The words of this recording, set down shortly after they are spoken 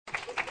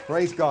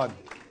Praise God.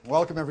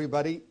 Welcome,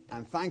 everybody,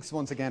 and thanks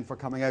once again for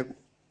coming out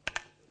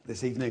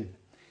this evening.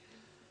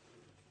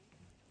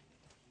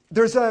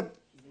 There's a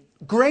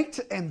great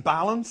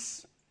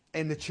imbalance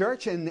in the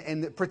church,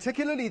 in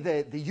particularly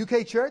the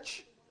UK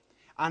church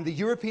and the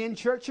European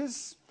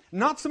churches.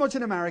 Not so much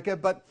in America,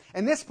 but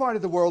in this part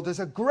of the world,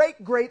 there's a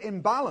great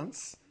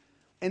imbalance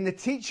in the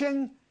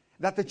teaching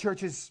that the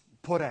churches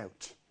put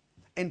out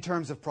in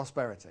terms of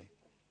prosperity.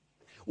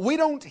 We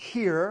don't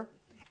hear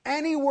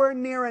anywhere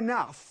near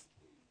enough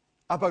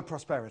about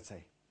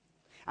prosperity.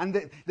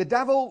 And the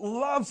devil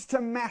loves to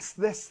mess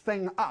this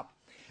thing up.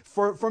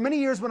 For many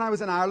years when I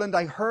was in Ireland,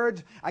 I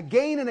heard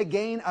again and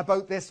again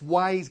about this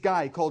wise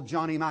guy called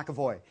Johnny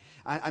McAvoy.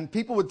 And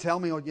people would tell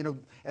me,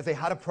 if they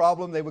had a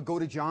problem, they would go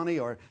to Johnny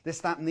or this,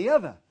 that, and the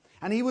other.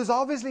 And he was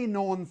obviously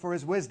known for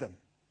his wisdom.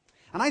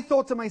 And I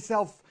thought to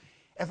myself,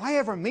 if I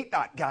ever meet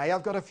that guy,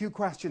 I've got a few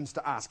questions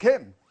to ask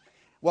him.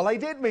 Well, I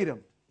did meet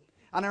him.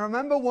 And I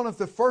remember one of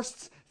the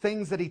first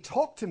things that he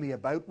talked to me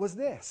about was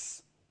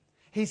this.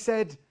 He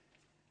said,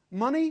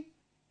 money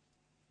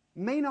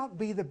may not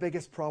be the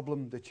biggest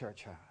problem the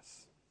church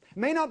has.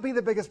 May not be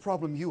the biggest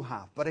problem you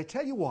have. But I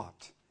tell you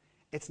what,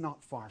 it's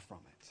not far from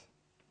it.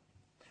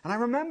 And I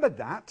remembered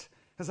that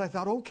because I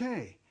thought,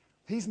 okay,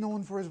 he's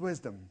known for his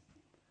wisdom.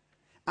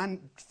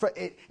 And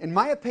in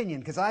my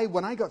opinion, because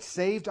when I got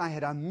saved, I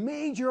had a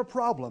major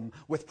problem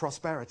with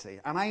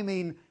prosperity. And I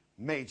mean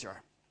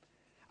major.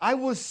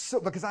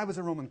 Because I was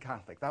a Roman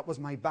Catholic. That was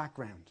my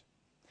background.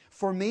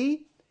 For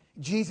me,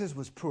 Jesus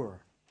was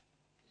poor.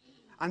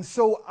 And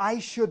so I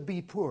should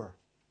be poor.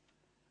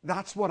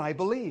 That's what I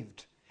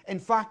believed. In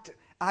fact,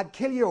 I'd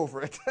kill you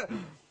over it.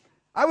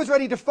 I was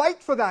ready to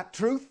fight for that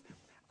truth.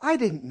 I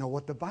didn't know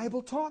what the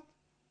Bible taught.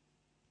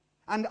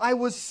 And I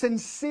was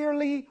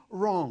sincerely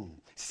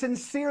wrong.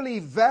 Sincerely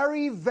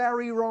very,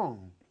 very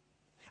wrong.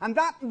 And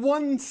that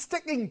one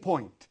sticking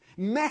point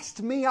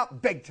messed me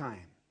up big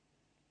time.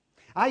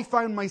 I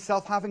found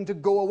myself having to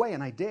go away,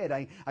 and I did.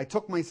 I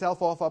took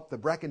myself off up the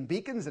Brecon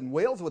Beacons in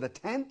Wales with a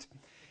tent,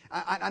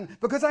 and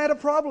because I had a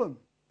problem.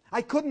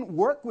 I couldn't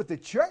work with the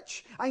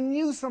church. I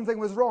knew something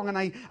was wrong, and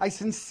I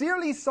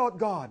sincerely sought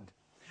God.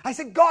 I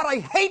said, God, I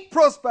hate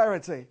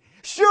prosperity.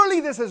 Surely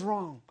this is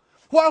wrong.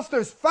 Whilst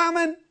there's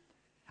famine,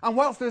 and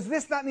whilst there's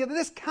this, that, and the other,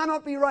 this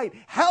cannot be right.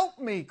 Help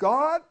me,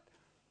 God.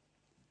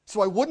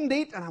 So I wouldn't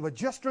eat, and I would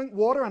just drink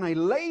water, and I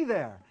lay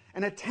there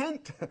in a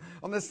tent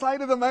on the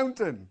side of the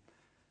mountain.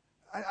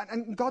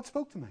 And God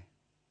spoke to me.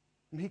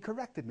 And he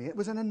corrected me. It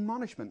was an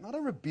admonishment, not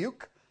a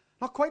rebuke.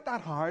 Not quite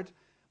that hard.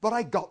 But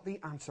I got the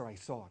answer I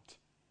sought.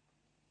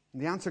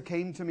 And the answer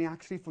came to me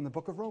actually from the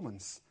book of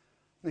Romans.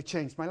 And it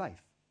changed my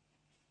life.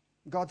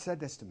 God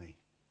said this to me.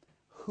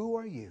 Who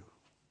are you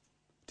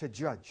to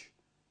judge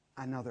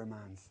another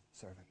man's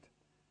servant?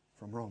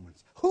 From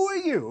Romans. Who are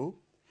you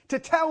to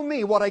tell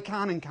me what I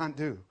can and can't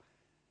do?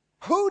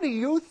 Who do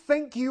you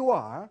think you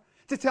are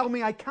to tell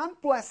me I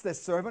can't bless this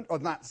servant or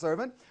that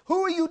servant?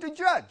 Who are you to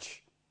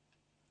judge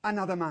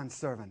another man's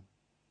servant?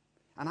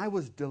 And I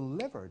was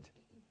delivered.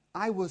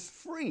 I was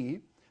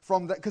free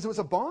from that, because it was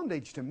a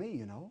bondage to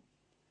me,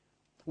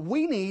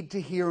 We need to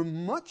hear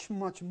much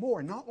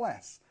more, not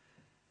less.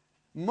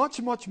 Much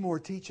more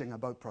teaching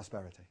about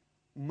prosperity.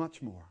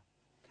 Much more.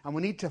 And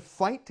we need to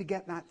fight to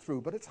get that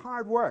through. But it's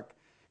hard work,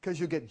 because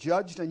you get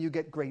judged and you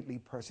get greatly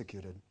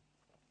persecuted.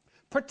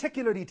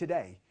 Particularly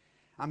today.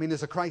 I mean,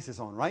 there's a crisis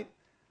on, right?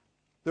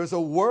 There's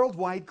a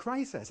worldwide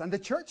crisis, and the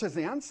church is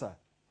the answer.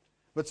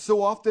 But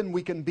so often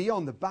we can be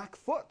on the back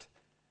foot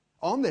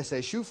on this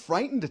issue,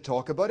 frightened to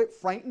talk about it,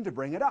 frightened to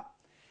bring it up.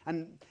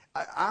 And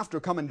after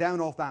coming down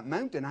off that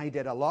mountain, I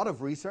did a lot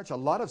of research, a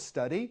lot of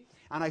study,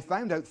 and I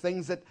found out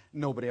things that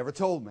nobody ever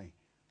told me.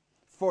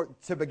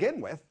 To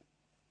begin with,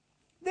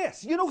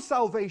 this,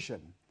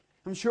 salvation.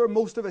 I'm sure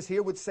most of us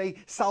here would say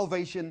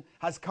salvation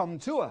has come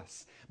to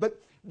us. But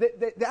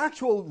the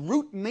actual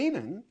root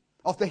meaning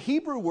of the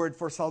Hebrew word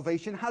for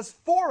salvation has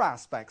 4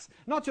 aspects,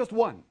 not just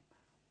one.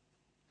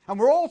 And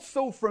we're all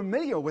so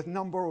familiar with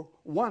number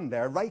 1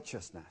 there,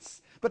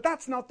 righteousness. But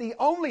that's not the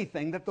only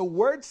thing that the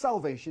word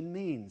salvation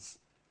means.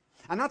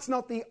 And that's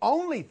not the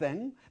only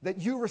thing that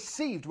you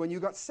received when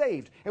you got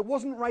saved. It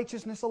wasn't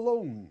righteousness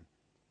alone.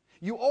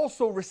 You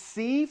also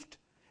received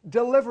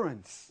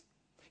deliverance.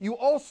 You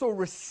also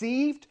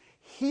received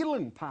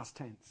healing, past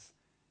tense.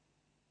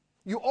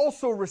 You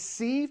also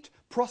received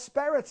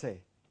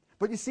prosperity.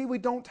 But you see, we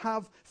don't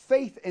have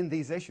faith in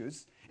these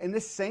issues in the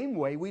same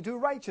way we do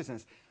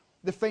righteousness.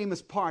 The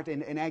famous part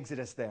in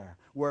Exodus there,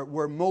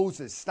 where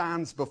Moses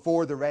stands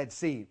before the Red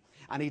Sea,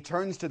 and he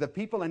turns to the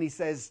people and he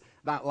says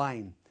that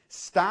line,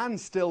 stand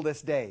still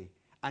this day,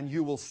 and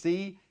you will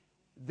see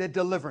the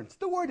deliverance.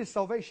 The word is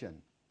salvation.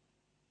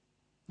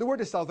 The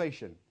word is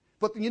salvation.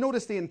 But you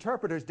notice the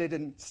interpreters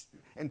didn't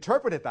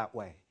interpret it that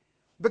way.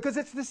 Because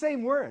it's the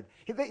same word.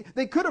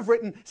 They could have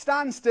written,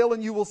 stand still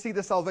and you will see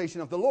the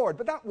salvation of the Lord.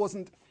 But that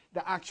wasn't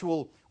the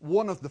actual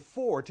one of the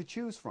 4 to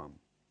choose from.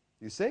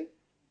 You see?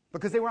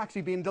 Because they were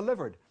actually being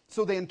delivered.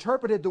 So they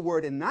interpreted the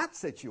word in that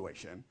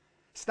situation,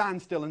 stand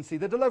still and see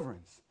the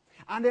deliverance.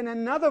 And in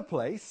another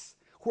place,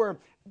 where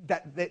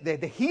that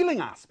the healing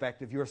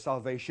aspect of your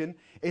salvation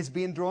is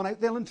being drawn out,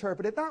 they'll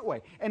interpret it that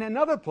way. In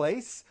another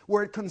place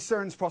where it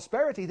concerns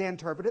prosperity, they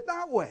interpret it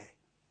that way.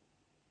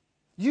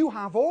 You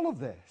have all of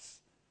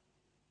this.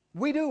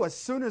 We do as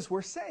soon as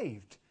we're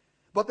saved.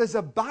 But there's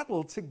a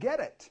battle to get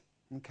it.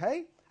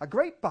 Okay? A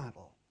great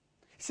battle.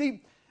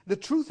 See, the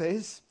truth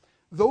is,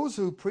 those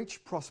who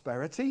preach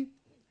prosperity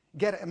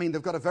get it. I mean,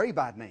 they've got a very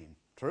bad name.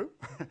 True?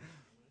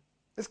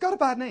 It's got a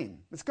bad name.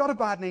 It's got a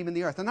bad name in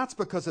the earth. And that's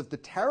because of the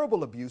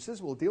terrible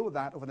abuses. We'll deal with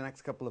that over the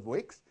next couple of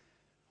weeks.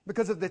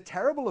 Because of the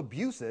terrible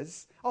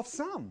abuses of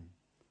some.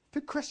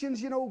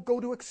 Christians, go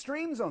to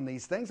extremes on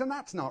these things. And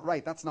that's not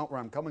right. That's not where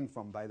I'm coming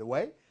from, by the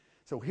way.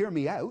 So hear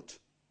me out.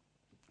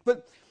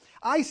 But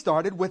I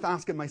started with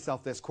asking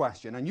myself this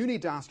question. And you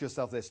need to ask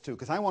yourself this too.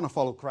 Because I want to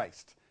follow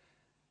Christ.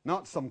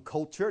 Not some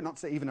culture.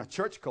 Not even a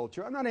church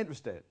culture. I'm not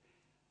interested.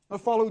 I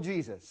follow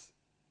Jesus.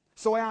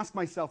 So I asked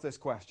myself this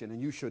question.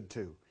 And you should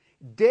too.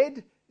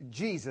 Did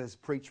Jesus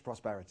preach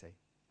prosperity?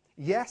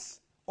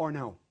 Yes or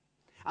no?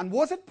 And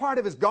was it part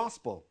of his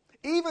gospel?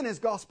 Even his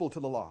gospel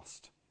to the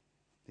lost?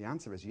 The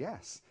answer is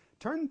yes.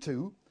 Turn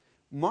to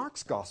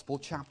Mark's Gospel,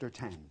 chapter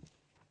 10.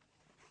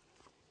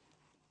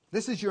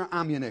 This is your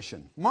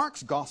ammunition.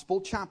 Mark's Gospel,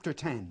 chapter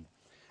 10,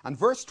 and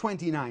verse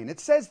 29.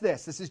 It says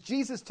this. This is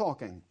Jesus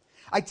talking.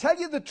 I tell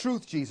you the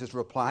truth, Jesus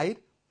replied.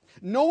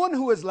 No one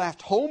who has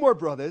left home or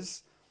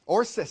brothers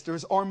or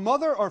sisters or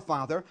mother or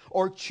father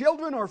or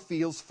children or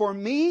fields for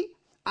me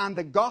and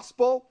the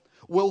gospel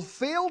will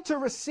fail to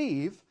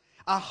receive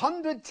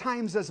 100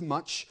 times as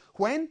much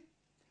when?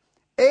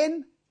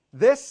 In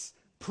this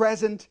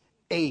present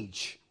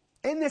age.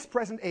 In this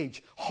present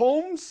age.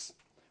 Homes,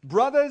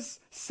 brothers,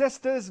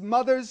 sisters,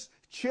 mothers,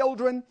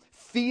 children,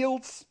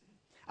 fields.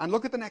 And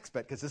look at the next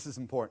bit because this is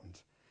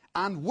important.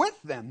 And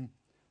with them,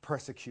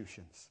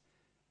 persecutions.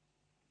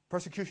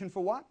 Persecution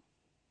for what?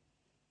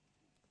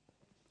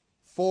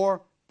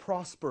 For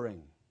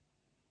prospering.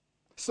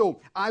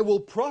 So, I will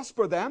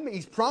prosper them.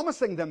 He's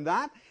promising them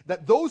that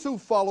those who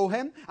follow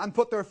him and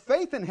put their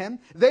faith in him,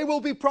 they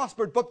will be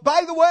prospered. But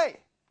by the way,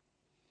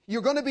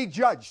 you're going to be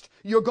judged.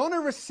 You're going to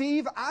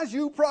receive as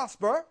you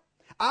prosper.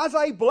 As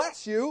I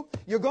bless you,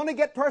 you're going to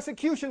get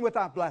persecution with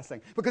that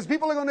blessing. Because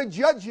people are going to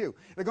judge you.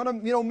 They're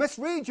going to,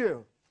 misread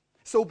you.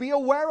 So be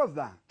aware of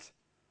that.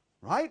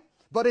 Right?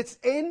 But it's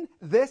in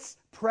this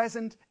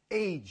present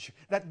age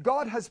that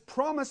God has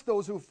promised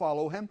those who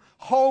follow him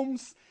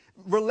homes,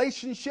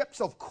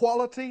 relationships of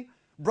quality,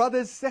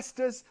 brothers,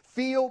 sisters,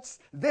 fields.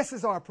 This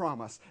is our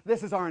promise.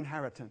 This is our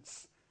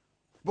inheritance.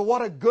 But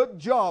what a good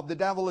job the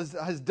devil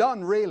has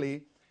done,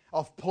 really,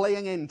 of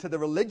playing into the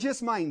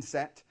religious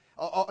mindset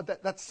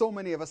that so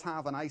many of us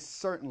have, and I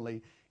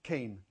certainly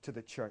came to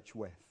the church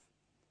with.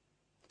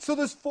 So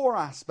there's 4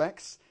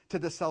 aspects to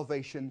the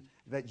salvation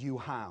that you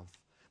have.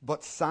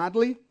 But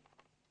sadly,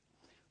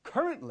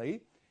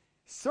 currently,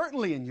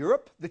 certainly in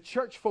Europe, the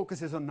church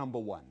focuses on number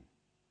 1.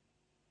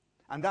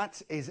 And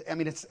that is,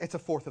 it's a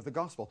fourth of the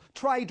gospel.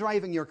 Try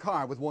driving your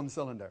car with 1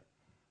 cylinder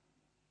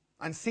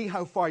and see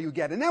how far you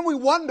get. And then we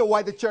wonder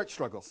why the church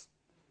struggles.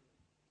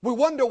 We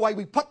wonder why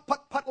we put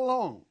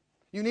along.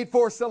 You need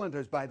 4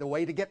 cylinders, by the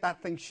way, to get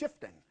that thing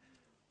shifting.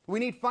 We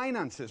need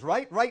finances,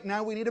 right? Right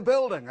now we need a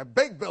building, a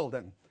big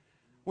building.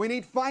 We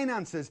need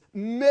finances,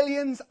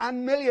 millions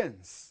and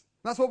millions.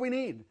 That's what we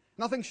need.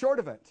 Nothing short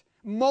of it.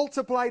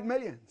 Multiplied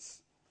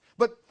millions.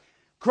 But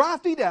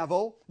crafty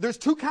devil, there's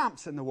 2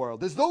 camps in the world.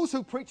 There's those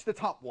who preach the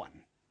top one.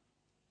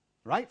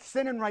 Right?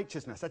 Sin and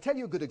righteousness. I tell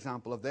you a good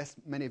example of this.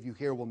 Many of you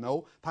here will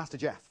know. Pastor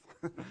Jeff.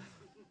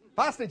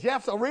 Pastor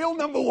Jeff's a real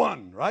number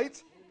 1, right?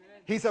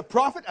 He's a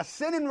prophet, a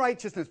sin and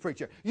righteousness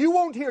preacher. You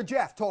won't hear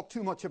Jeff talk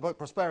too much about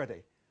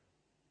prosperity.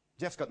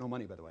 Jeff's got no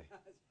money, by the way.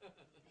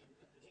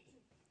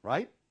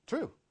 Right?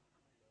 True.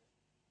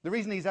 The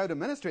reason he's out of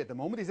ministry at the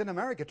moment, he's in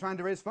America trying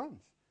to raise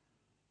funds.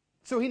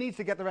 So he needs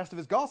to get the rest of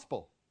his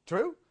gospel.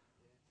 True?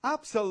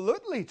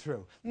 Absolutely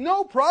true.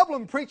 No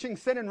problem preaching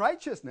sin and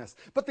righteousness.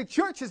 But the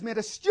church has made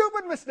a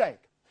stupid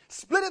mistake.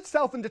 Split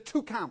itself into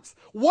 2 camps.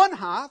 One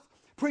half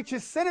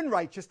preaches sin and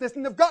righteousness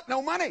and they've got no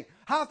money.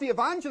 Half the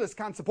evangelists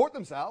can't support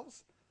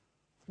themselves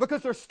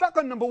because they're stuck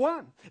on number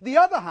 1. The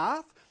other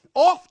half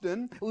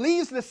often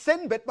leaves the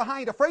sin bit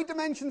behind, afraid to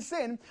mention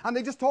sin, and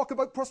they just talk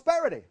about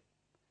prosperity.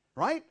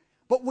 Right?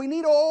 But we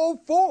need all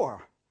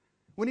 4.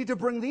 We need to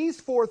bring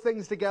these 4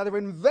 things together,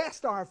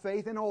 invest our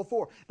faith in all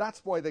 4.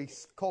 That's why they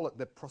call it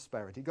the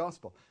prosperity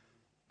gospel.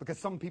 Because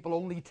some people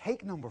only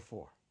take number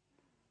 4.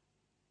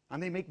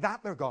 And they make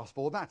that their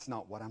gospel. Well, that's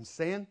not what I'm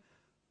saying.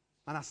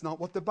 And that's not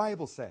what the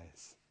Bible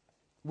says.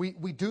 We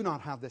do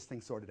not have this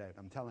thing sorted out,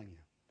 I'm telling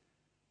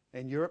you.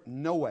 In Europe,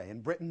 no way. In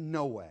Britain,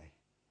 no way.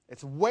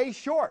 It's way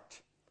short.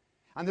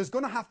 And there's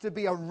going to have to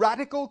be a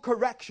radical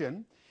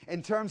correction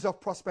in terms of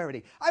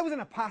prosperity. I was in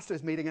a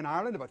pastor's meeting in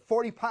Ireland, about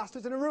 40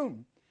 pastors in a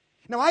room.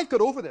 Now, I've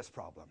got over this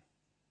problem,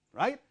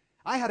 right?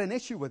 I had an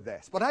issue with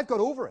this, but I've got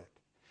over it.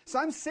 So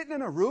I'm sitting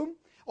in a room,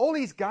 all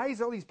these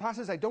guys, all these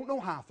pastors, I don't know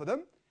half of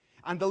them,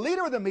 and the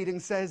leader of the meeting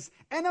says,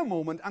 in a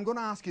moment, I'm going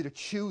to ask you to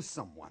choose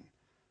someone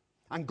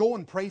and go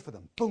and pray for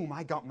them. Boom,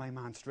 I got my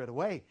man straight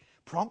away.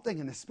 prompting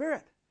in the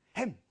Spirit.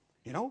 Him,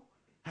 you know.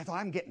 I thought,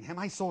 I'm getting him.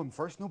 I saw him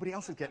first. Nobody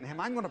else is getting him.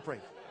 I'm going to pray.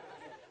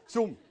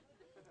 So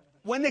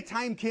when the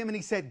time came and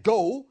he said,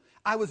 go,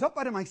 I was up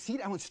out of my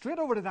seat. I went straight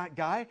over to that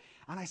guy.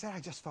 And I said, I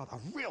just felt a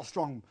real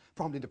strong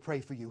prompting to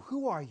pray for you.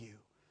 Who are you?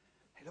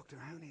 He looked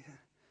around and he said,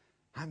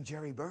 I'm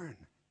Jerry Byrne.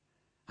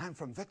 I'm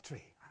from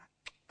Victory.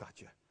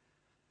 Gotcha.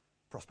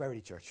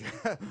 Prosperity Church.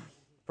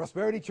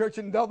 Prosperity Church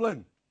in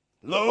Dublin.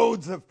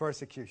 Loads of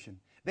persecution.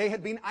 They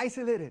had been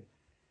isolated.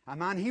 A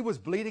man, he was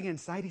bleeding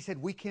inside. He said,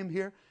 we came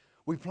here.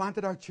 We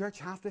planted our church.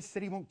 Half this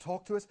city won't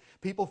talk to us.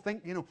 People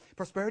think,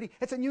 prosperity.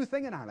 It's a new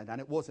thing in Ireland. And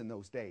it was in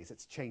those days.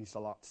 It's changed a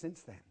lot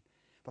since then.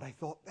 But I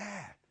thought,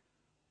 there.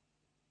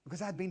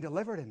 Because I'd been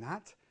delivered in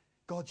that.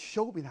 God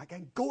showed me that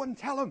guy. Go and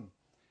tell him.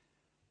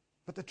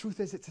 But the truth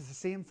is, it's the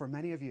same for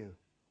many of you.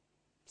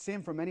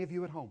 Same for many of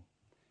you at home.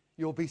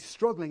 You'll be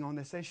struggling on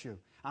this issue.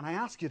 And I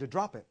ask you to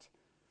drop it.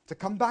 To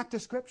come back to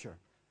Scripture.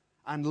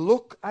 And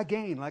look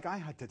again like I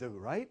had to do,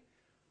 right?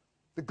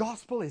 The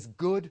gospel is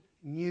good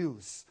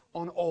news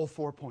on all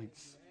 4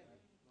 points.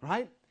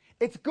 Right?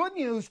 It's good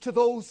news to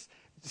those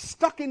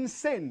stuck in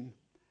sin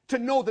to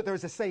know that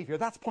there's a Savior.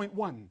 That's point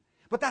 1.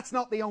 But that's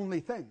not the only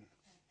thing.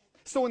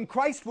 So when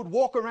Christ would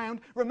walk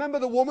around, remember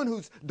the woman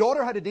whose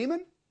daughter had a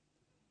demon?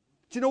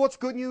 Do you know what's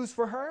good news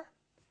for her?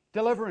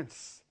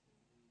 Deliverance.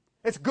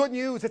 It's good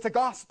news. It's a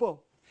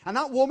gospel. And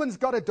that woman's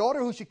got a daughter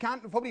who she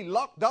can't, probably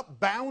locked up,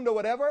 bound or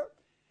whatever.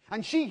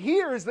 And she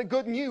hears the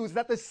good news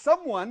that there's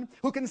someone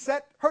who can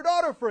set her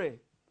daughter free.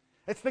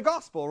 It's the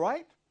gospel,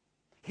 right?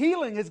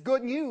 Healing is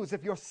good news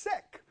if you're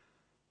sick.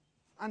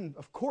 And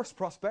of course,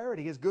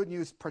 prosperity is good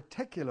news,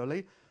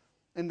 particularly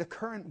in the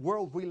current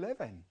world we live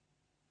in.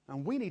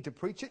 And we need to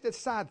preach it. It's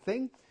a sad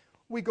thing.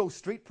 We go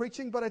street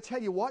preaching, but I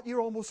tell you what,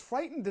 you're almost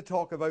frightened to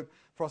talk about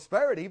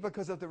prosperity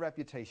because of the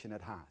reputation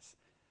it has,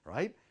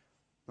 right?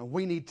 And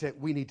we need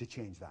to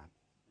change that.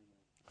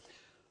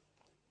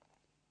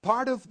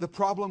 Part of the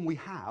problem we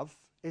have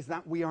is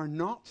that we are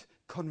not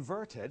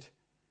converted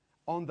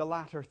on the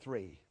latter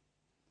 3.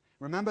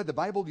 Remember, the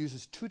Bible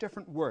uses 2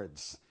 different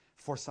words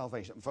for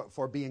salvation,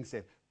 for being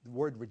saved. The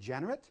word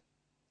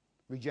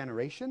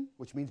regeneration,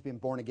 which means being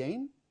born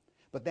again.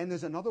 But then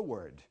there's another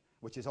word,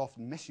 which is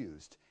often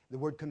misused, the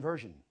word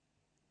conversion.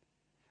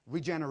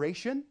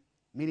 Regeneration,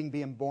 meaning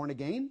being born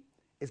again,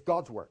 is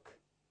God's work,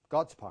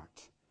 God's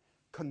part.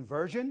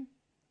 Conversion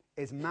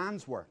is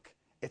man's work.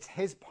 It's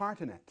his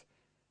part in it,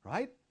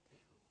 right?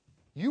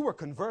 You were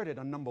converted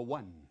on number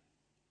 1.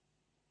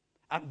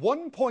 At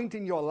one point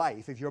in your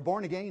life, if you're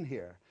born again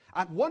here,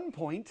 at one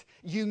point,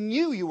 you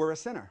knew you were a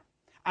sinner.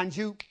 And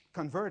you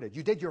converted.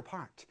 You did your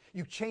part.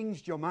 You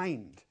changed your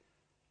mind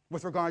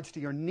with regards to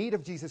your need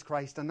of Jesus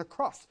Christ and the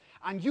cross.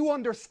 And you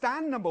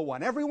understand, number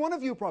 1, every one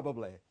of you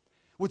probably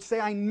would say,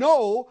 I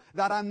know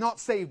that I'm not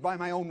saved by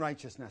my own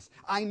righteousness.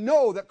 I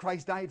know that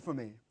Christ died for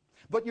me.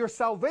 But your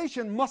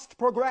salvation must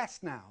progress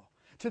now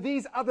to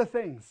these other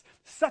things,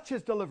 such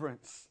as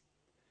deliverance.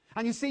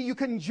 And you see, you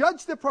can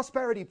judge the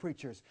prosperity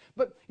preachers,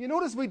 but you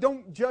notice we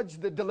don't judge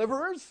the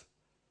deliverers.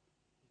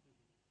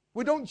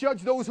 We don't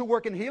judge those who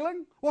work in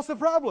healing. What's the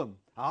problem?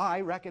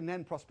 I reckon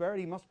then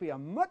prosperity must be a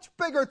much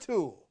bigger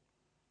tool.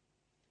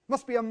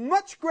 Must be a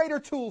much greater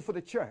tool for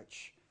the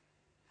church.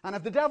 And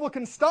if the devil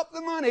can stop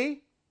the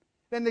money,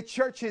 then the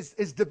church is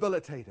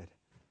debilitated,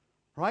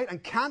 right?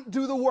 And can't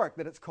do the work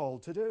that it's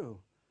called to do.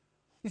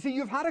 You see,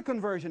 you've had a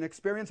conversion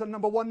experience on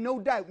number 1, no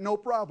doubt, no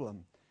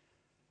problem.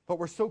 But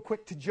we're so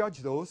quick to judge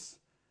those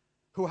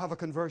who have a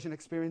conversion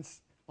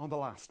experience on the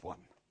last one,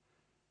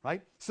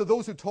 right? So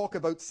those who talk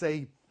about,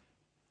 say,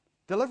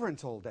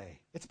 deliverance all day,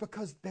 it's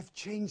because they've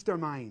changed their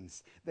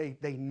minds. They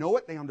know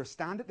it, they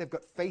understand it, they've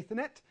got faith in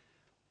it,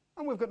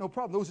 and we've got no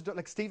problem. Those who do,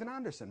 like Stephen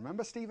Anderson.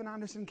 Remember Stephen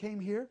Anderson came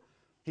here?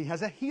 He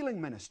has a healing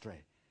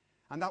ministry,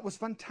 and that was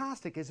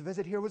fantastic. His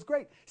visit here was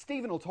great.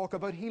 Stephen will talk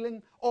about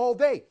healing all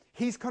day.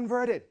 He's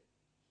converted.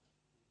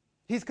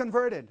 He's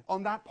converted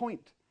on that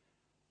point.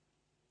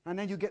 And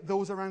then you get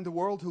those around the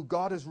world who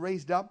God has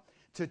raised up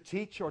to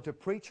teach or to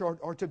preach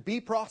or to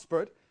be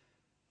prospered,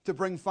 to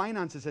bring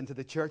finances into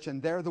the church,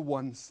 and they're the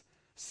ones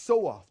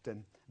so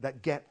often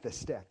that get the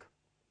stick.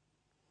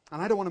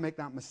 And I don't want to make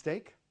that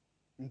mistake.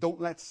 And don't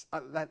let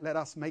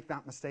us make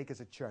that mistake as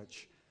a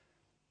church.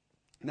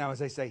 Now,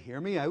 as I say,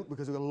 hear me out,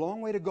 because we've got a long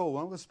way to go.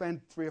 I'm going to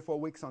spend 3 or 4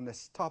 weeks on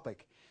this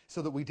topic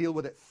so that we deal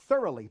with it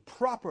thoroughly,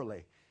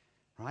 properly,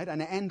 right?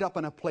 And end up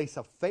in a place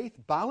of faith,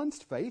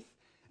 balanced faith,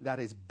 that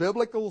is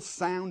biblical,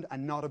 sound,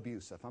 and not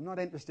abusive. I'm not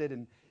interested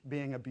in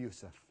being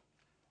abusive,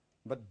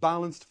 but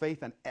balanced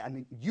faith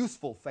and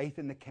useful faith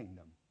in the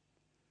kingdom.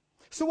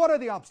 So what are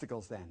the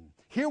obstacles then?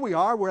 Here we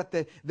are, we're at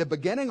the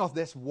beginning of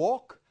this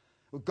walk.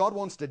 God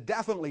wants to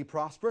definitely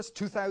prosper us,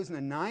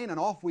 2009, and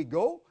off we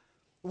go.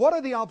 What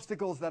are the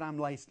obstacles that I'm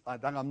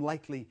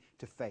likely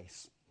to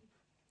face?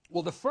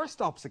 Well, the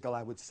first obstacle,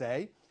 I would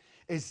say,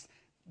 is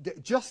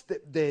just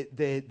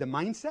the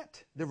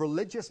mindset, the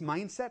religious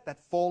mindset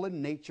that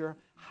fallen nature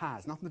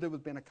has. Nothing to do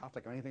with being a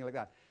Catholic or anything like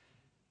that.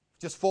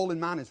 Just fallen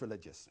man is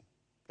religious.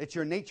 It's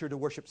your nature to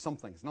worship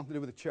something. It's nothing to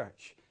do with the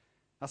church.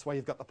 That's why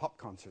you've got the pop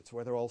concerts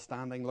where they're all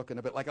standing looking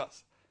a bit like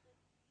us.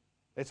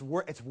 It's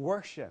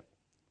worship,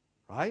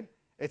 right?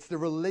 It's the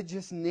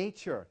religious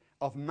nature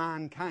of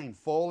mankind,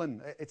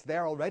 fallen. It's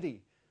there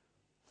already.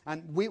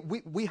 And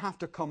we have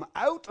to come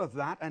out of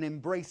that and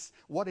embrace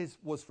what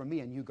was for me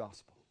a new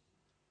gospel.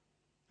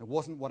 It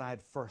wasn't what I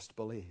had first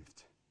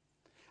believed.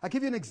 I'll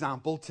give you an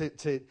example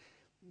to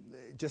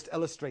just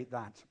illustrate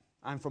that.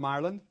 I'm from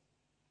Ireland,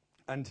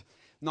 and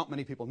not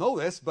many people know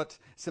this, but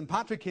St.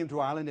 Patrick came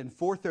to Ireland in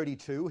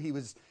 432. He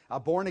was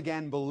a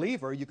born-again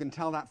believer. You can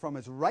tell that from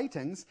his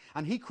writings.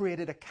 And he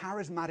created a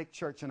charismatic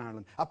church in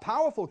Ireland, a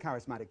powerful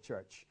charismatic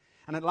church.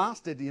 And it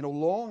lasted,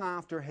 long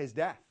after his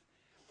death.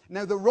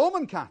 Now, the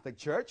Roman Catholic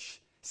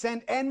Church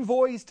sent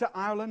envoys to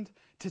Ireland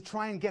to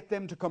try and get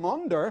them to come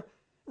under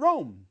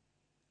Rome.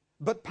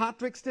 But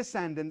Patrick's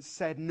descendants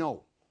said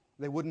no,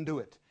 they wouldn't do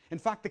it. In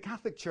fact, the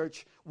Catholic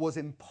Church was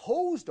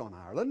imposed on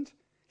Ireland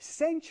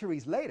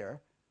centuries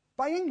later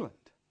by England.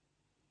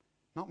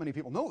 Not many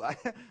people know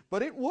that,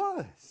 but it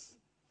was.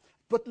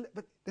 But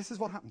this is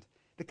what happened.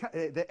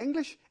 The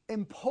English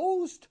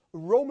imposed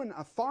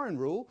foreign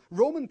rule,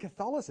 Roman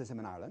Catholicism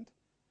in Ireland,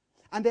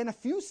 and then a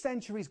few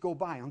centuries go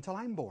by until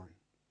I'm born.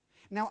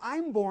 Now,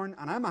 I'm born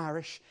and I'm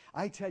Irish.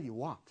 I tell you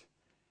what,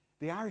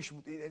 the Irish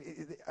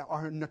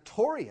are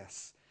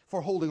notorious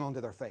for holding on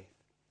to their faith,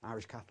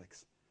 Irish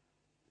Catholics.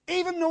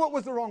 Even though it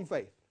was the wrong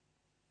faith.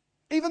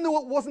 Even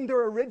though it wasn't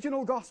their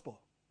original gospel.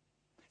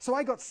 So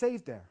I got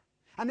saved there.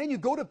 And then you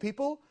go to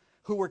people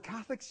who were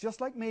Catholics just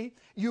like me,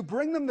 you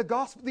bring them the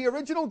gospel, the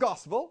original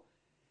gospel,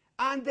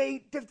 and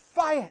they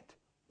defy it.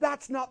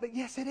 That's not the,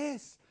 yes it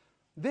is.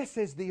 This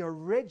is the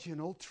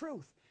original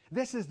truth.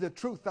 This is the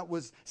truth that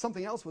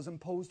something else was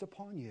imposed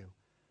upon you.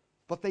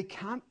 But they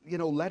can't,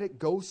 let it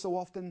go so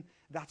often.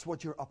 That's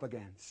what you're up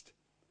against.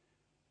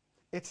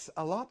 It's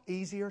a lot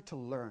easier to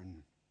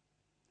learn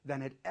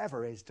than it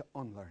ever is to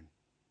unlearn.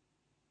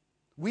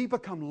 We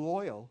become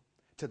loyal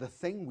to the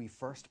thing we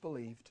first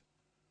believed,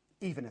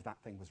 even if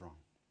that thing was wrong.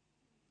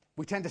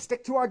 We tend to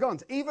stick to our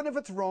guns, even if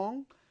it's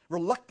wrong,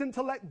 reluctant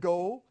to let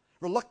go,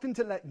 reluctant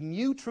to let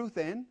new truth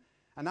in,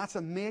 and that's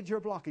a major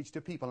blockage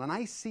to people. And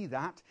I see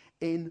that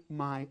in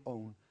my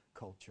own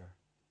culture.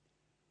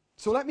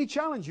 So let me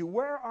challenge you.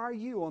 Where are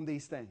you on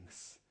these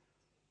things?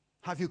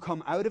 Have you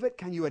come out of it?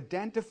 Can you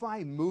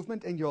identify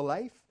movement in your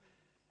life?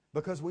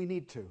 Because we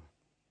need to.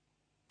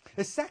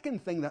 The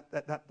second thing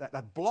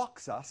that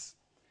blocks us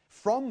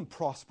from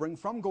prospering,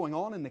 from going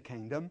on in the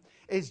kingdom,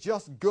 is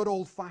just good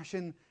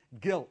old-fashioned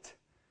guilt.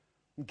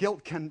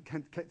 Guilt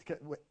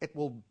it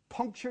will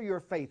puncture your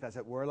faith, as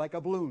it were, like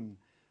a balloon.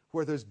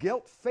 Where there's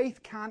guilt,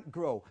 faith can't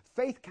grow.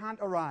 Faith can't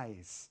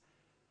arise.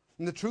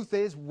 And the truth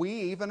is, we,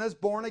 even as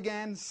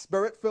born-again,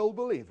 Spirit-filled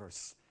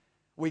believers,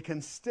 we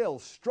can still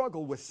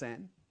struggle with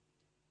sin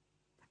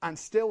and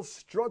still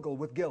struggle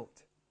with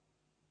guilt.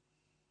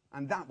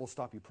 And that will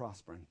stop you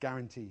prospering,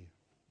 guarantee you.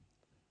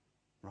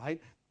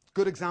 Right?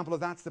 Good example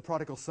of that's the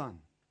prodigal son.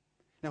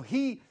 Now,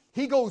 he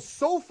goes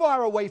so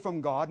far away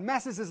from God,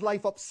 messes his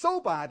life up so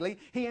badly,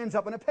 he ends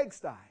up in a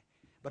pigsty.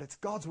 But it's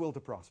God's will to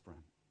prosper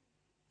him.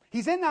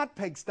 He's in that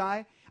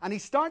pigsty, and he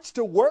starts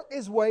to work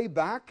his way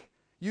back.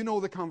 You know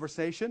the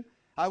conversation.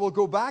 I will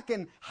go back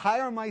and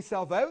hire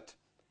myself out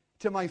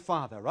to my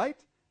father, right?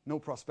 No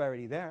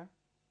prosperity there.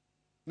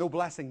 No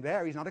blessing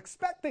there. He's not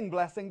expecting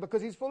blessing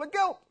because he's full of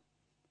guilt.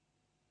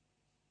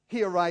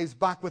 He arrives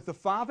back with the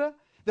father.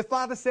 The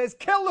father says,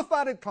 kill the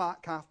fatted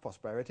calf,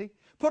 prosperity.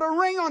 Put a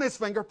ring on his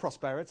finger,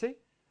 prosperity.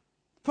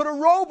 Put a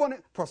robe on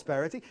it,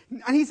 prosperity.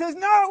 And he says,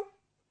 no,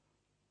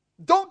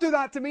 don't do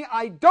that to me.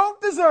 I don't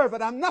deserve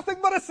it. I'm nothing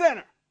but a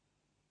sinner.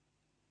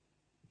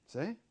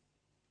 See?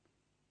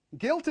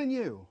 Guilt in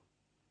you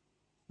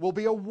will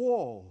be a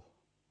wall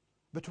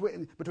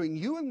between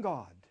you and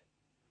God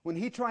when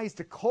he tries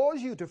to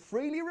cause you to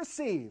freely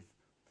receive,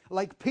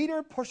 like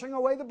Peter pushing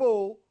away the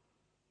bowl,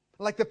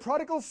 like the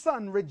prodigal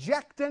son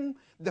rejecting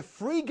the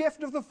free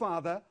gift of the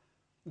Father.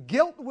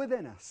 Guilt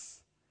within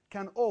us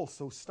can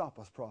also stop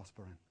us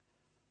prospering.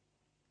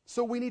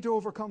 So we need to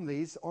overcome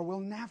these or we'll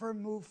never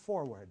move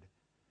forward.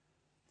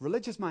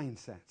 Religious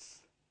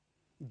mindsets,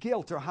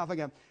 guilt, or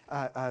having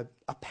a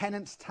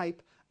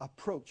penance-type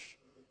approach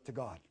to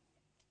God.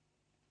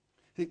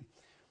 See,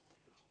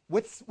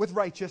 with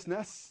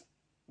righteousness,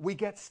 we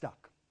get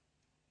stuck.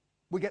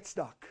 We get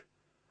stuck.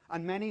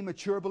 And many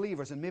mature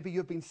believers, and maybe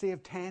you've been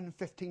saved 10,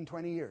 15,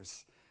 20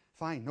 years.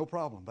 Fine, no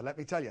problem. But let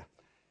me tell you,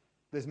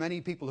 there's many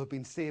people who've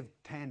been saved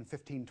 10,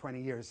 15,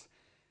 20 years,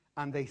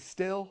 and they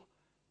still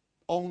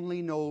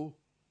only know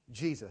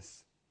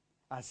Jesus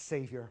as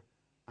Savior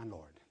and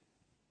Lord.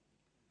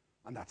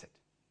 And that's it.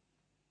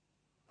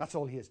 That's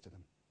all he is to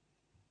them.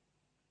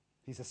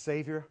 He's a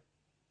Savior,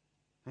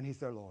 and he's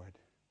their Lord.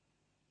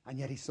 And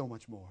yet he's so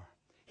much more.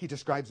 He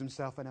describes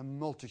himself in a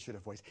multitude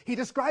of ways. He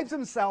describes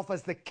himself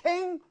as the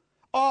King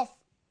of...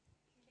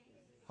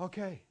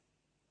 Okay.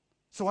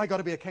 So I got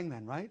to be a king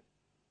then, right?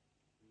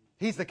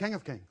 He's the King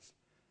of Kings.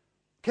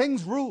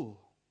 Kings rule.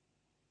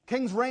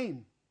 Kings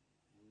reign.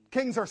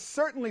 Kings are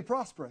certainly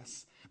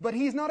prosperous. But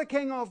he's not a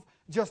king of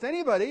just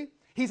anybody.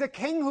 He's a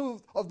king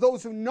of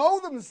those who know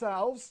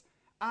themselves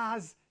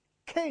as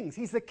kings.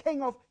 He's the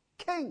King of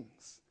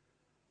kings.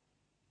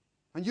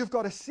 And you've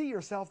got to see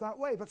yourself that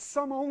way. But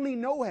some only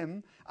know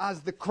him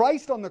as the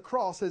Christ on the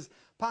cross, as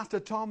Pastor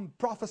Tom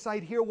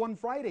prophesied here one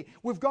Friday.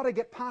 We've got to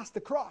get past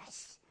the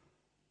cross.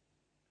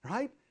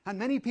 Right? And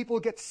many people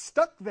get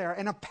stuck there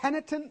in a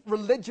penitent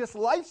religious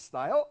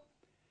lifestyle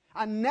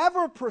and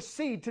never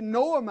proceed to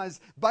know him as,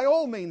 by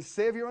all means,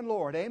 Savior and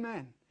Lord.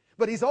 Amen.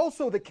 But he's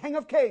also the King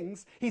of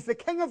kings. He's the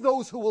King of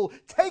those who will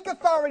take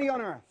authority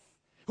on earth,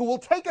 who will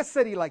take a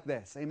city like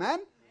this. Amen?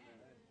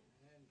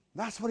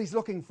 That's what he's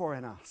looking for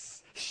in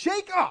us.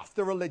 Shake off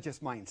the religious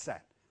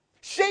mindset.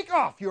 Shake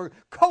off your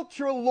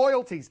cultural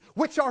loyalties,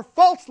 which are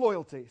false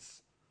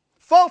loyalties.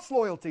 False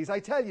loyalties, I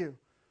tell you.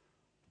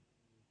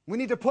 We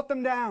need to put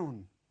them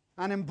down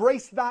and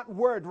embrace that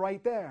word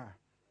right there.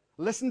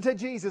 Listen to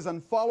Jesus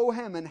and follow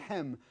him and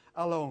him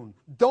alone.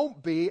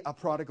 Don't be a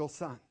prodigal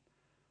son.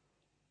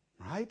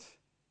 Right?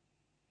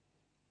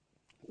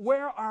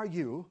 Where are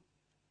you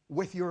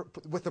with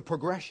the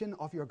progression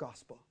of your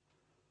gospel?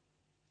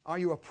 Are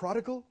you a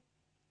prodigal?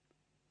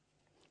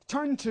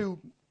 Turn to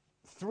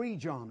 3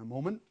 John a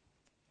moment.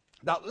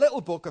 That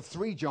little book of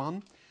 3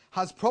 John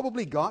has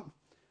probably got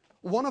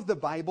one of the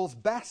Bible's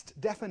best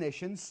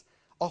definitions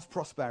of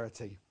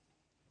prosperity.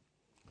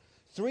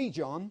 3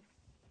 John.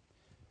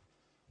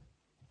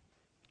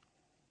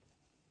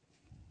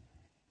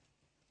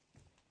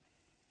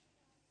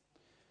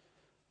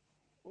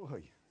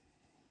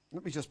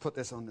 Let me just put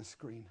this on the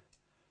screen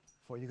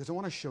for you because I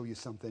want to show you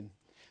something.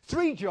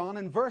 3 John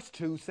in verse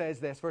 2 says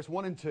this, verse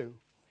 1 and 2.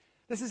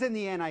 This is in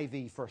the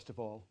NIV, first of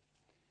all.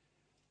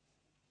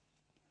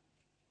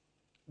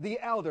 The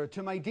elder,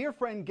 to my dear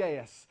friend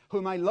Gaius,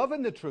 whom I love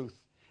in the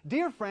truth.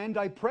 Dear friend,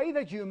 I pray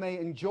that you may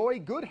enjoy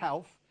good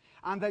health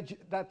and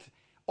that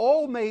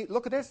all may,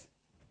 look at this,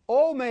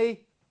 all may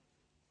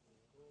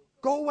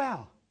go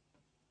well.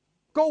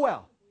 Go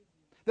well.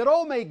 That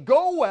all may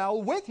go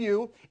well with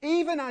you,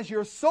 even as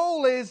your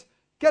soul is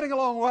getting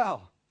along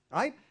well.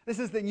 Right? This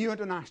is the New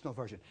International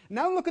Version.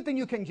 Now look at the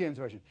New King James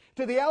Version.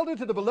 To the elder,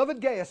 to the beloved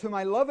Gaius, whom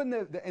I love in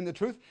the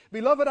truth.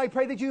 Beloved, I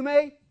pray that you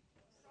may.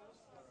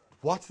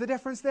 What's the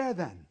difference there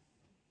then?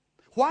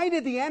 Why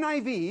did the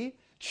NIV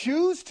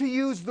choose to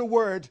use the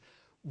word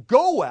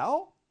go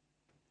well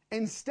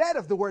instead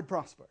of the word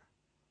prosper?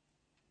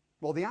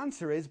 Well, the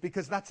answer is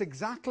because that's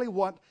exactly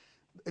what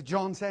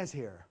John says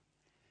here.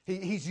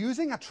 He's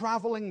using a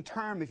traveling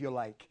term, if you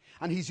like.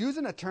 And he's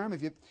using a term,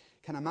 if you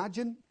can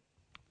imagine,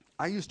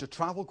 I used to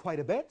travel quite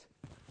a bit.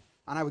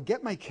 And I would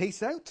get my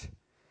case out.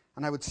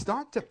 And I would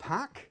start to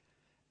pack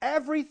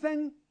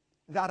everything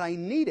that I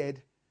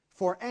needed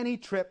for any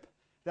trip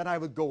that I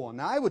would go on.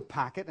 Now, I would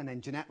pack it, and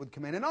then Jeanette would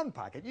come in and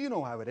unpack it. You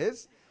know how it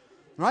is.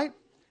 Right?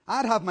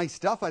 I'd have my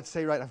stuff. I'd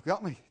say, right, I've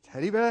got my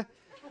teddy bear.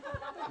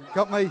 I've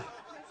got my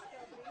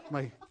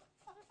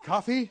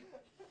coffee.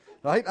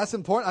 Right? That's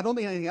important. I don't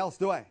need anything else,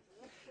 do I?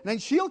 And then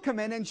she'll come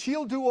in and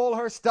she'll do all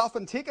her stuff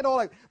and take it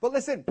all out. But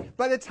listen,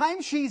 by the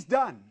time she's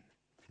done,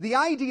 the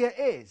idea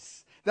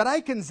is that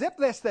I can zip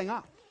this thing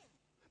up.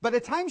 By the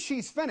time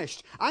she's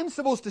finished, I'm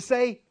supposed to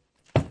say,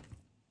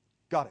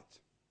 got it.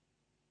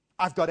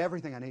 I've got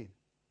everything I need.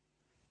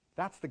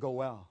 That's the go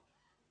well.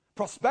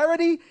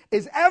 Prosperity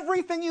is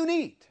everything you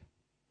need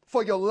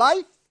for your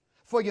life,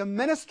 for your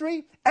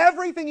ministry,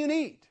 everything you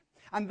need.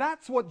 And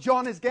that's what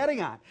John is getting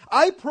at.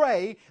 I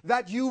pray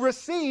that you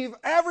receive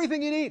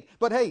everything you need.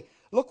 But hey,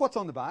 look what's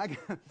on the bag.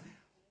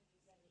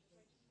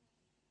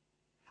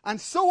 And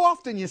so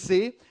often, you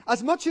see,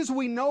 as much as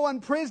we know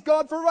and praise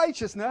God for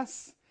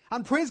righteousness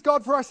and praise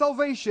God for our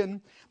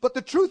salvation, but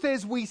the truth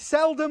is we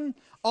seldom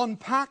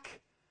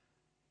unpack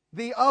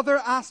the other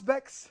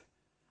aspects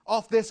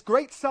of this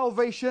great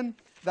salvation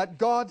that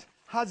God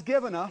has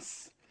given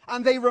us,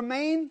 and they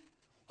remain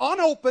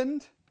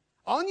unopened,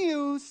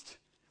 unused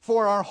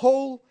for our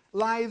whole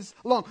lives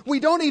long. We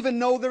don't even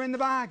know they're in the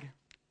bag.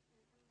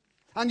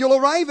 And you'll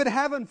arrive at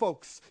heaven,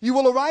 folks. You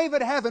will arrive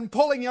at heaven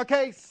pulling your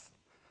case.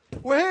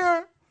 We're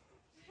here.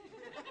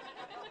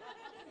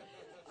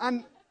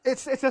 And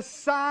it's a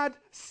sad,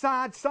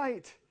 sad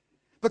sight.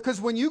 Because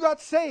when you got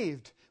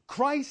saved,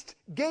 Christ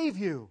gave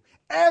you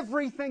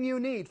everything you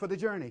need for the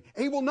journey.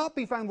 He will not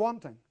be found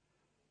wanting.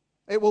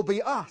 It will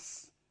be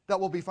us that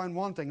will be found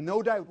wanting,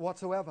 no doubt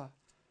whatsoever.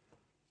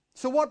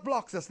 So what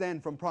blocks us then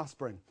from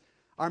prospering?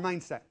 Our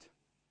mindset,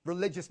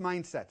 religious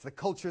mindsets, the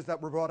cultures that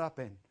we're brought up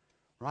in,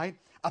 right?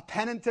 A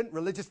penitent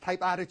religious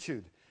type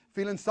attitude,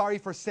 feeling sorry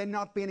for sin,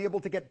 not being able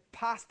to get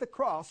past the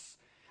cross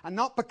and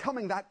not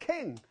becoming that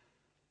king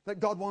that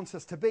God wants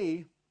us to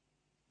be.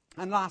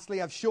 And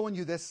lastly, I've shown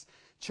you this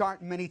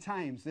chart many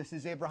times. This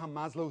is Abraham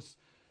Maslow's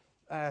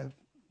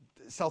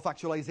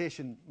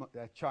self-actualization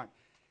chart.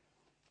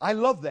 I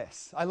love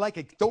this. I like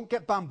it. Don't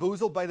get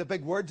bamboozled by the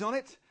big words on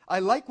it. I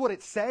like what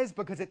it says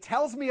because it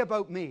tells me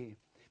about me.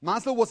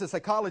 Maslow was a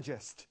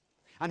psychologist.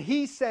 And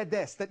he said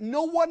this, that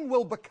no one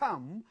will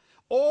become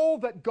all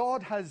that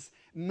God has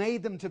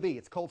made them to be.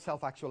 It's called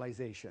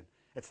self-actualization.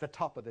 It's the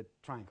top of the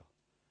triangle.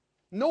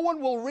 No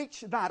one will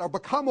reach that or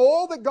become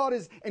all that God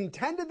has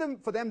intended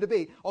for them to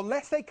be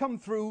unless they come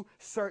through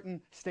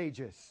certain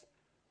stages.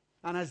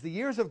 And as the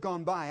years have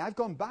gone by, I've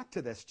gone back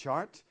to this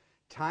chart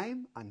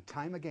time and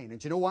time again. And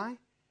do you know why?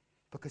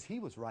 Because he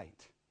was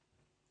right.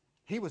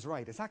 He was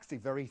right. It's actually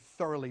very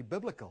thoroughly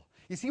biblical.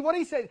 You see what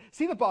he said?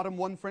 See the bottom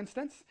one, for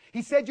instance?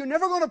 He said, you're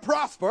never going to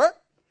prosper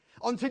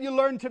until you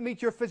learn to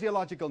meet your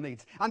physiological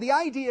needs. And the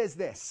idea is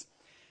this.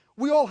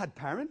 We all had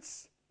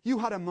parents. You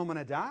had a mum and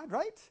a dad,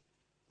 right?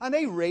 And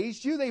they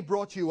raised you. They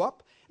brought you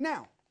up.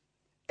 Now,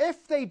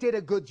 if they did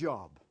a good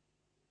job,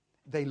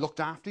 they looked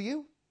after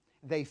you,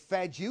 they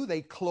fed you,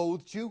 they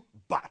clothed you,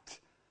 but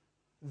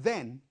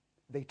then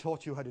they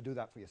taught you how to do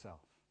that for yourself.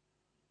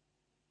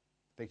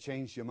 They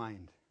changed your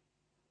mind.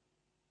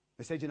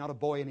 They said you're not a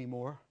boy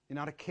anymore. You're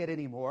not a kid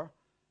anymore.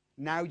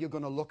 Now you're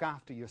going to look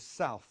after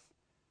yourself.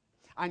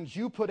 And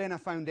you put in a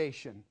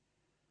foundation.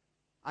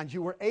 And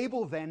you were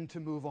able then to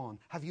move on.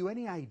 Have you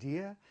any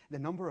idea the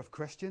number of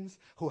Christians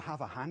who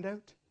have a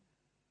handout?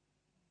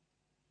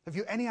 Have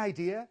you any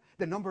idea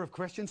the number of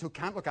Christians who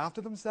can't look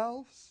after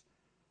themselves?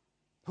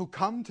 Who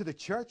come to the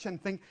church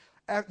and think,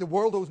 the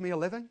world owes me a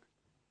living?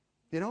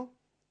 You know?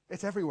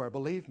 It's everywhere,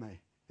 believe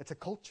me. It's a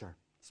culture,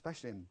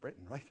 especially in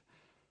Britain, right?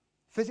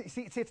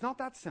 See, it's not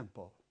that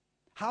simple.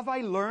 Have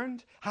I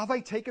learned? Have I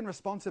taken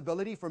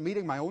responsibility for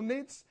meeting my own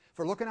needs?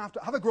 For looking after?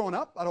 Have I grown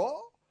up at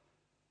all?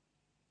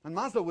 And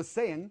Maslow was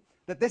saying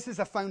that this is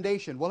a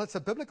foundation. Well, it's a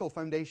biblical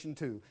foundation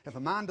too. If a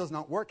man does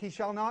not work, he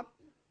shall not.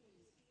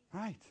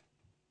 Right.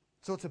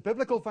 So it's a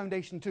biblical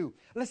foundation too.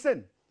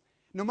 Listen,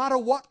 no matter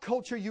what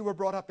culture you were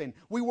brought up in,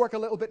 we work a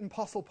little bit in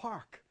Postle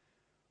Park.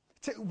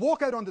 To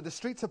walk out onto the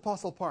streets of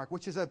Postle Park,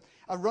 which is a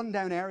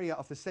rundown area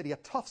of the city, a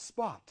tough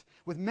spot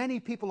with many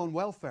people on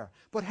welfare.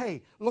 But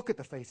hey, look at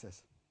the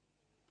faces.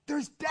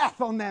 There's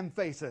death on them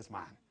faces,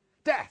 man.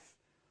 Death.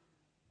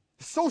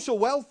 Social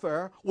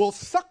welfare will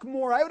suck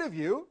more out of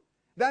you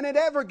than it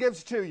ever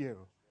gives to you.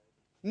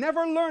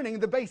 Never learning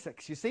the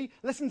basics, you see.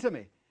 Listen to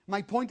me.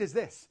 My point is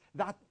this,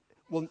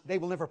 they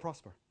will never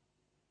prosper.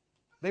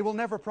 They will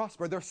never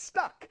prosper. They're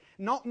stuck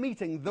not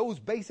meeting those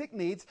basic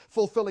needs,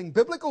 fulfilling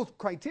biblical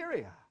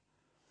criteria.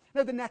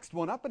 Now the next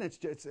one up, and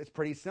it's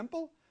pretty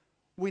simple.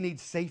 We need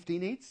safety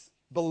needs,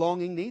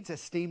 belonging needs,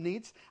 esteem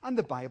needs, and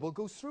the Bible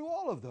goes through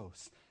all of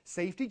those.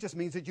 Safety just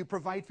means that you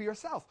provide for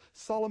yourself.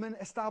 Solomon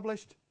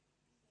established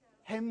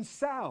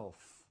himself,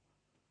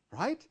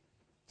 right?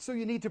 So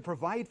you need to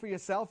provide for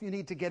yourself. You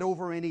need to get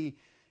over any,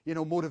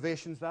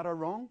 motivations that are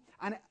wrong.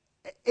 And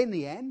in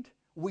the end,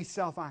 we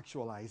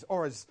self-actualize.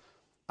 Or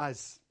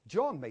as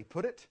John may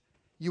put it,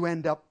 you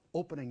end up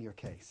opening your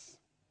case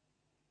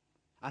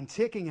and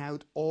taking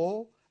out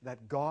all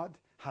that God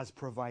has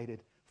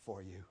provided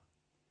for you.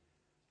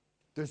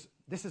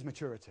 This is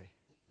maturity.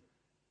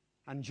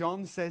 And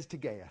John says to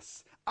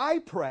Gaius, I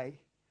pray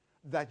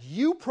that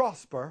you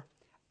prosper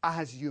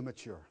as you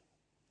mature.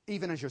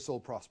 Even as your soul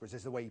prospers,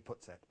 is the way he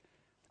puts it.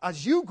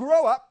 As you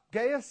grow up,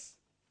 Gaius,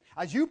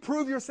 as you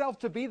prove yourself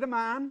to be the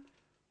man,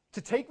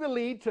 to take the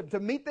lead, to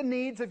meet the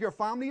needs of your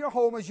family, your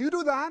home, as you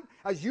do that,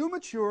 as you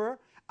mature,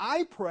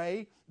 I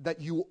pray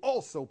that you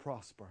also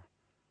prosper.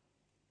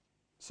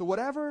 So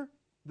whatever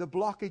the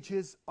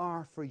blockages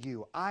are for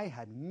you, I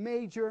had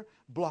major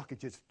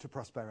blockages to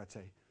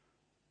prosperity.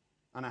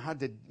 And I had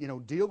to,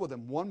 deal with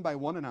them one by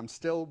one, and I'm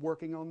still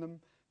working on them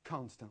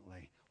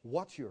constantly.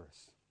 What's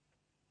yours?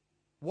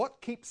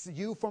 What keeps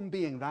you from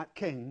being that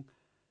king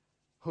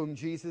whom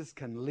Jesus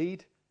can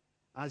lead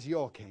as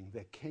your king,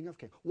 the King of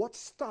Kings? What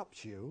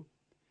stops you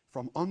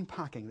from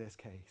unpacking this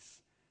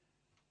case?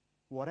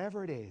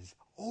 Whatever it is,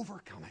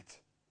 overcome it.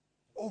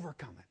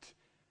 Overcome it.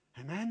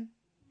 Amen?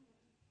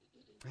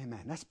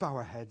 Amen. Let's bow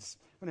our heads.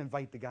 I'm going to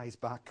invite the guys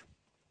back.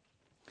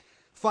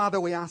 Father,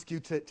 we ask you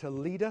to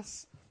lead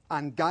us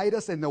and guide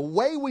us in the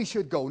way we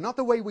should go, not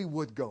the way we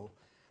would go,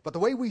 but the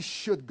way we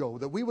should go,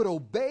 that we would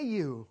obey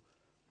you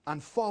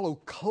and follow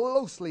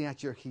closely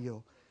at your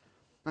heel.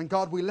 And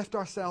God, we lift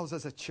ourselves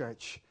as a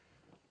church.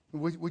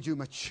 Would you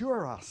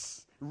mature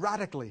us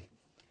radically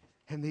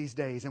in these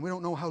days? And we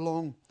don't know how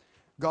long,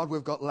 God,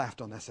 we've got left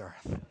on this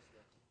earth.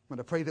 But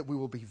I pray that we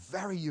will be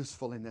very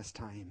useful in this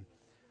time.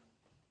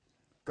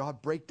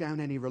 God, break down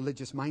any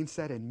religious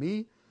mindset in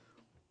me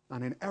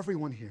and in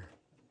everyone here.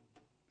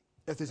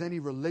 If there's any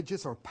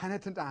religious or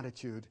penitent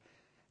attitude,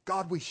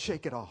 God, we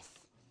shake it off.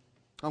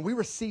 And we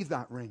receive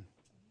that ring.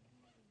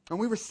 And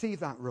we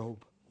receive that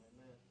robe.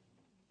 Amen.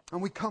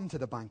 And we come to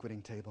the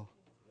banqueting table.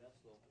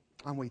 Yes,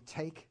 and we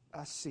take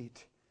a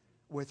seat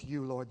with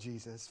you, Lord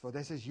Jesus. For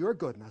this is your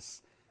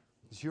goodness.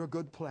 It's your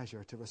good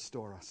pleasure to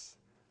restore us.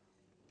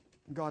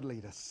 God,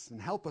 lead us and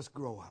help us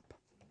grow up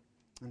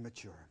and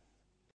mature.